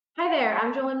there,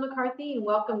 I'm Jolene McCarthy, and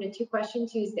welcome to Two Question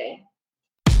Tuesday.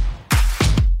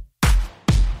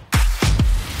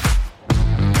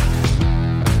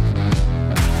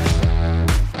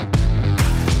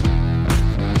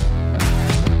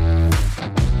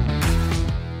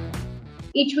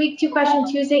 Each week, Two Question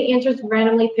Tuesday answers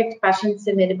randomly picked questions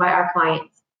submitted by our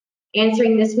clients.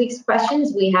 Answering this week's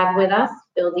questions, we have with us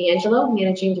Bill D'Angelo,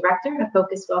 Managing Director of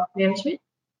Focus Wealth Management,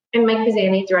 and Mike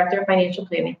Pisani, Director of Financial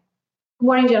Planning. Good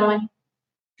morning, gentlemen.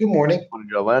 Good morning. Good morning,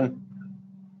 Jolene.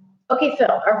 Okay,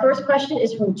 Phil, our first question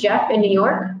is from Jeff in New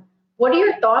York. What are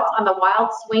your thoughts on the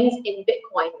wild swings in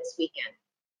Bitcoin this weekend?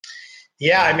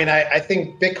 Yeah, I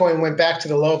think Bitcoin went back to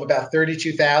the low of about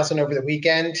 32,000 over the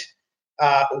weekend.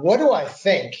 What do I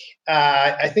think?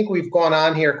 I think we've gone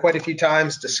on here quite a few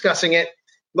times discussing it.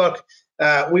 Look,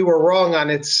 we were wrong on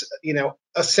its,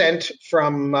 ascent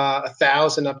from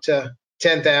 1,000 up to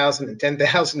 10,000 and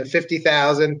 10,000 to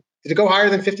 50,000. Did it go higher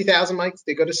than 50,000, Mike?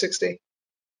 Did it go to 60?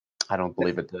 I don't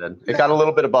believe it did. It got a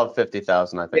little bit above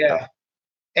 50,000, I think. Yeah.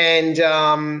 And,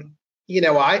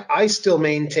 I still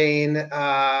maintain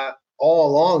all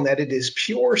along that it is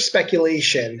pure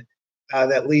speculation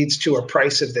that leads to a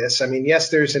price of this. Yes,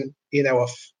 there's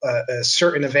a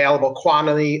certain available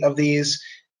quantity of these.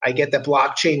 I get that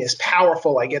blockchain is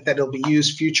powerful. I get that it'll be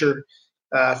used future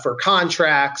for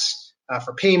contracts,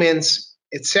 for payments,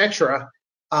 etc.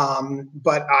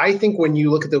 But I think when you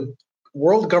look at the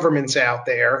world governments out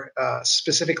there,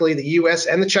 specifically the U.S.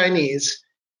 and the Chinese,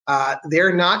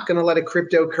 they're not going to let a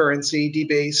cryptocurrency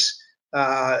debase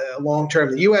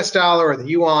long-term the U.S. dollar or the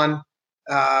yuan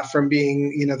from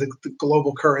being, the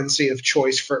global currency of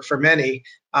choice for many.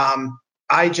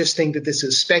 I just think that this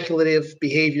is speculative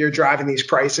behavior driving these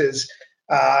prices.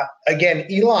 Again,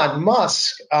 Elon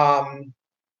Musk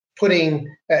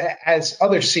putting, as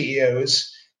other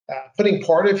CEOs, putting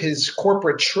part of his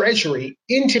corporate treasury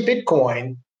into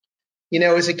Bitcoin,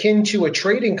 is akin to a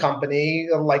trading company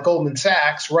like Goldman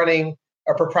Sachs running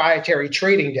a proprietary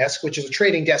trading desk, which is a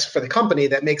trading desk for the company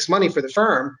that makes money for the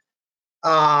firm.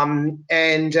 And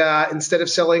instead of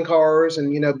selling cars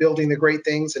and, building the great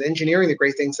things and engineering the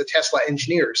great things that Tesla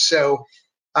engineers. So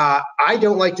I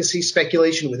don't like to see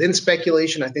speculation within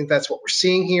speculation. I think that's what we're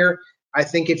seeing here. I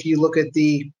think if you look at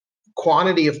the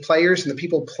quantity of players and the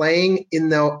people playing in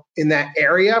that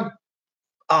area,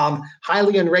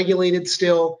 highly unregulated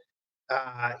still,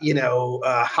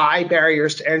 high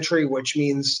barriers to entry, which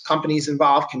means companies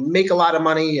involved can make a lot of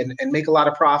money and make a lot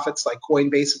of profits, like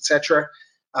Coinbase, et cetera.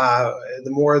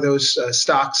 The more of those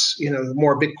stocks, the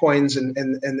more Bitcoins and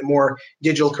the more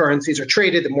digital currencies are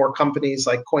traded, the more companies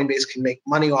like Coinbase can make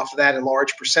money off of that in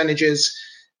large percentages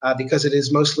because it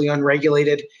is mostly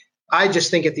unregulated. I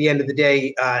just think at the end of the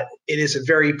day, it is a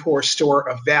very poor store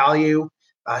of value.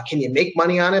 Can you make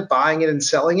money on it, buying it and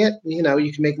selling it? You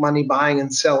can make money buying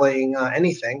and selling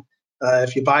anything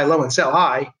if you buy low and sell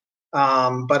high.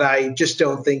 But I just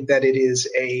don't think that it is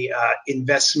a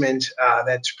investment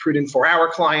that's prudent for our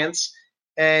clients.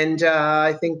 And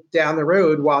I think down the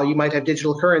road, while you might have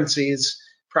digital currencies,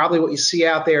 probably what you see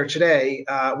out there today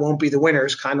won't be the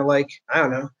winners. Kind of like, I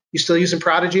don't know, you still using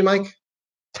Prodigy, Mike?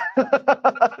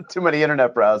 Too many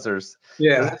internet browsers.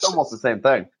 Yeah, it's almost the same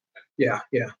thing. Yeah.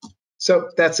 So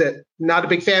that's it. Not a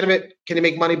big fan of it. Can you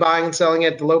make money buying and selling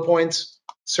it at the low points?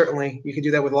 Certainly, you can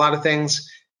do that with a lot of things.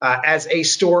 As a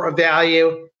store of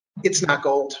value, it's not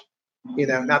gold.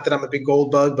 Not that I'm a big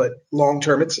gold bug, but long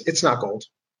term, it's not gold.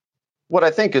 What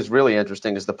I think is really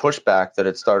interesting is the pushback that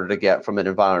it started to get from an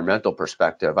environmental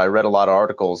perspective. I read a lot of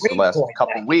articles the last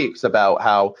couple of weeks about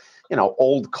how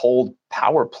old coal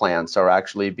power plants are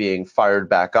actually being fired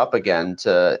back up again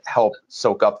to help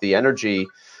soak up the energy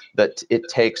that it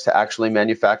takes to actually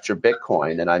manufacture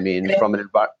Bitcoin.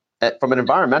 And from an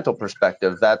environmental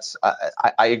perspective,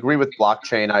 I agree with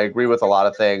blockchain. I agree with a lot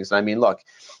of things. Look,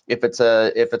 if it's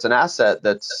an asset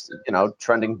that's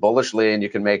trending bullishly and you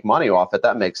can make money off it,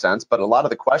 that makes sense. But a lot of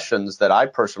the questions that I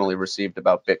personally received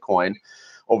about Bitcoin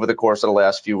over the course of the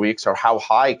last few weeks are how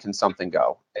high can something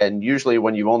go? And usually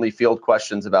when you only field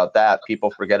questions about that, people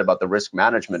forget about the risk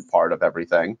management part of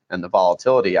everything and the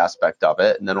volatility aspect of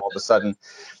it. And then all of a sudden,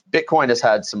 Bitcoin has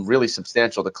had some really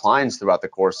substantial declines throughout the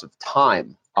course of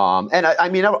time. And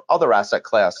other asset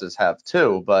classes have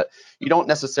too, but you don't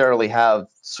necessarily have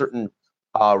certain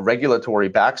regulatory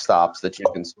backstops that you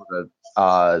can sort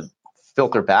of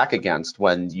filter back against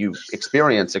when you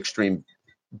experience extreme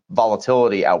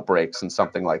volatility outbreaks and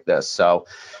something like this. So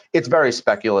it's very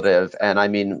speculative.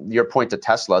 And your point to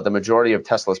Tesla, the majority of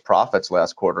Tesla's profits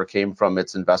last quarter came from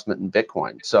its investment in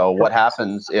Bitcoin. So what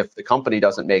happens if the company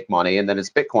doesn't make money and then its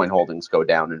Bitcoin holdings go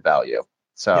down in value?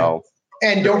 So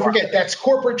And don't forget, that's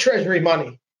corporate treasury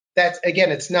money. that's,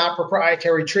 again, it's not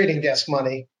proprietary trading desk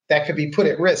money that could be put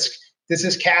at risk. This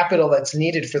is capital that's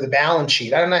needed for the balance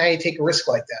sheet. I don't know how you take a risk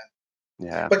like that.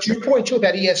 Yeah. But your point too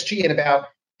about ESG and about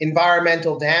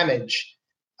environmental damage,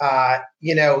 not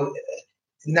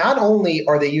only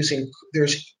are they using,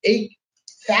 there's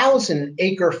 8,000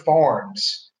 acre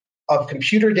farms of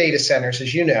computer data centers,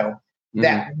 as you know,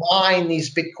 that mine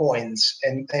these Bitcoins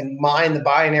and mine the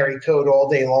binary code all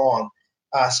day long,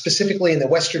 specifically in the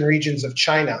western regions of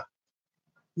China.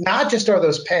 Not just are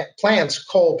those plants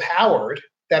coal powered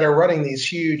that are running these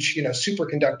huge,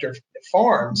 superconductor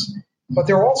farms, but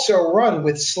they're also run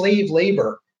with slave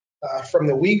labor from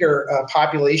the Uyghur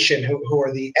population, who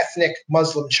are the ethnic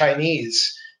Muslim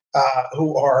Chinese,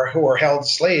 who are held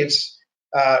slaves,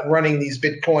 running these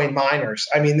Bitcoin miners.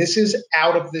 I mean, this is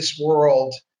out of this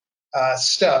world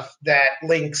stuff that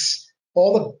links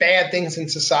all the bad things in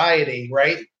society,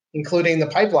 right? Including the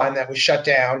pipeline that was shut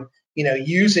down,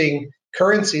 using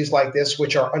currencies like this,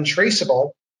 which are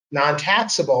untraceable,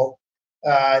 non-taxable,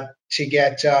 to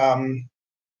get,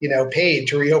 paid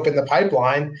to reopen the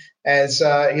pipeline, as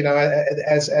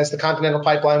the Continental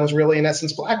Pipeline was really, in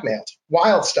essence, blackmailed.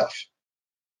 Wild stuff.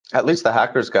 At least the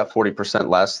hackers got 40%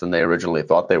 less than they originally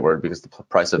thought they were because the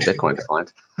price of Bitcoin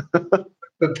declined.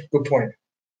 Good point.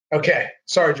 Okay.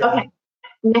 Sorry, John. Okay.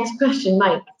 Next question,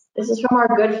 Mike. This is from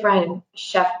our good friend,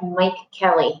 Chef Mike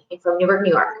Kelly from Newark,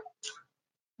 New York.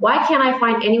 Why can't I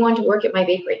find anyone to work at my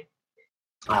bakery?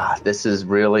 This is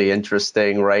really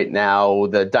interesting right now.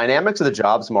 The dynamics of the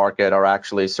jobs market are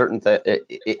actually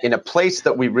in a place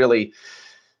that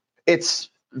it's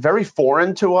very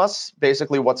foreign to us,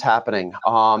 basically what's happening.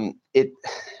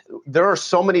 There are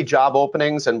so many job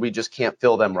openings and we just can't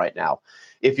fill them right now.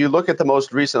 If you look at the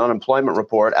most recent unemployment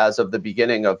report as of the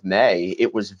beginning of May,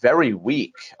 it was very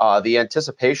weak. The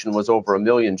anticipation was over 1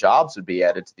 million jobs would be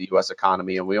added to the U.S.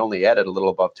 economy, and we only added a little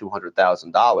above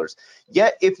 $200,000.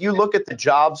 Yet, if you look at the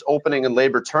jobs opening and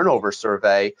labor turnover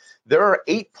survey, there are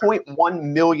 8.1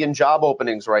 million job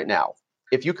openings right now.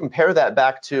 If you compare that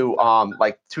back to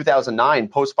like 2009,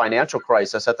 post-financial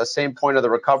crisis, at the same point of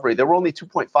the recovery, there were only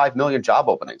 2.5 million job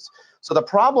openings. So the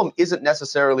problem isn't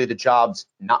necessarily the jobs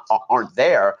aren't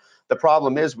there. The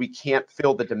problem is we can't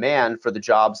fill the demand for the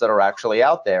jobs that are actually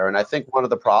out there. And I think one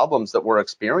of the problems that we're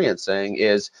experiencing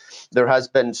is there has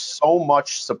been so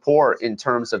much support in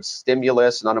terms of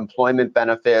stimulus and unemployment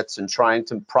benefits and trying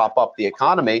to prop up the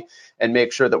economy and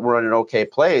make sure that we're in an okay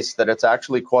place, that it's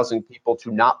actually causing people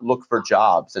to not look for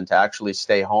jobs and to actually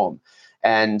stay home.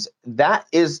 And that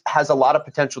has a lot of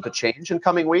potential to change in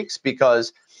coming weeks,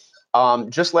 because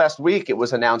just last week, it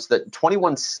was announced that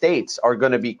 21 states are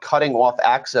going to be cutting off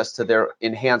access to their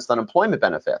enhanced unemployment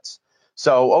benefits.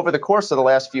 So over the course of the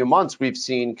last few months, we've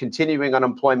seen continuing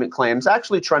unemployment claims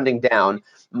actually trending down,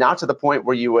 not to the point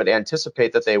where you would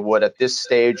anticipate that they would at this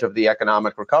stage of the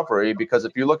economic recovery, because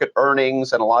if you look at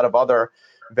earnings and a lot of other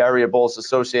variables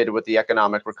associated with the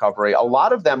economic recovery, a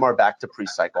lot of them are back to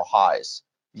pre-cycle highs.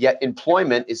 Yet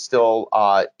employment is still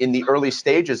in the early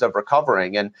stages of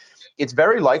recovering. And it's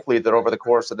very likely that over the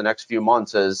course of the next few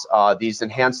months, as these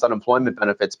enhanced unemployment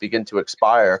benefits begin to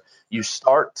expire, you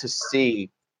start to see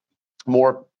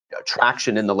more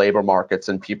traction in the labor markets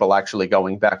and people actually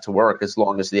going back to work, as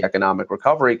long as the economic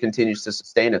recovery continues to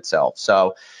sustain itself.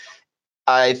 So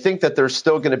I think that there's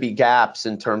still going to be gaps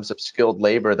in terms of skilled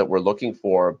labor that we're looking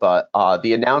for, but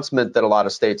the announcement that a lot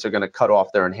of states are going to cut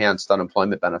off their enhanced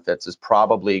unemployment benefits is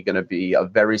probably going to be a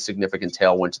very significant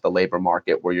tailwind to the labor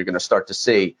market, where you're going to start to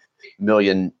see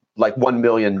 1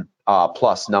 million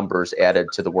plus numbers added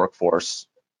to the workforce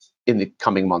in the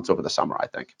coming months over the summer, I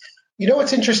think. You know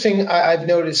what's interesting? I've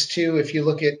noticed too, if you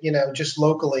look at, just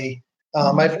locally,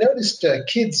 I've noticed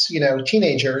kids,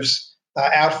 teenagers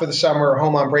out for the summer or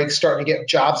home on break starting to get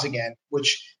jobs again,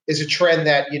 which is a trend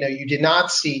that, you did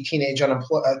not see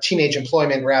teenage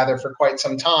employment rather for quite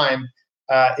some time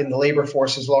in the labor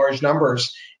force's large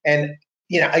numbers. And,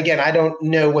 again, I don't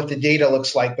know what the data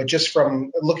looks like, but just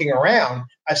from looking around,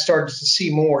 I've started to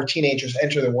see more teenagers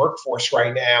enter the workforce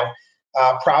right now.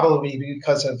 Probably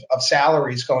because of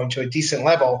salaries going to a decent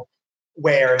level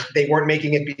where they weren't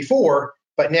making it before,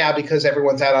 but now because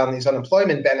everyone's out on these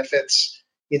unemployment benefits,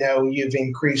 you've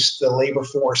increased the labor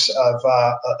force of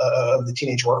the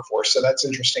teenage workforce. So that's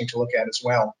interesting to look at as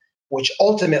well, which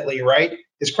ultimately, right,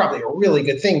 is probably a really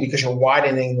good thing because you're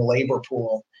widening the labor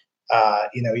pool,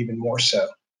 even more so.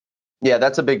 Yeah,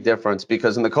 that's a big difference,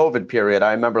 because in the COVID period,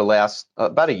 I remember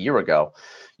about a year ago,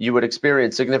 you would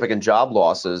experience significant job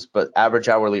losses, but average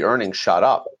hourly earnings shot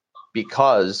up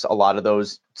because a lot of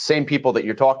those same people that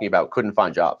you're talking about couldn't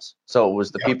find jobs. So it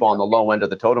was the people on the low end of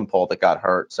the totem pole that got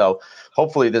hurt. So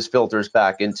hopefully this filters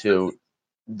back into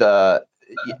a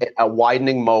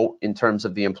widening moat in terms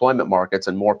of the employment markets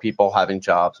and more people having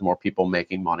jobs, more people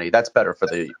making money. That's better for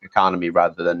the economy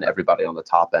rather than everybody on the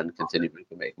top end continuing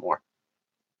to make more.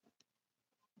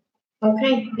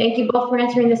 Okay, thank you both for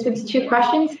answering this week's 2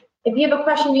 questions. If you have a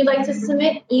question you'd like to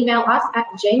submit, email us at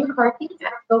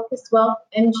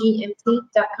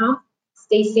jmccarthy@focuswealthmgmt.com.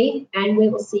 Stay safe, and we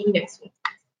will see you next week.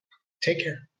 Take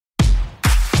care.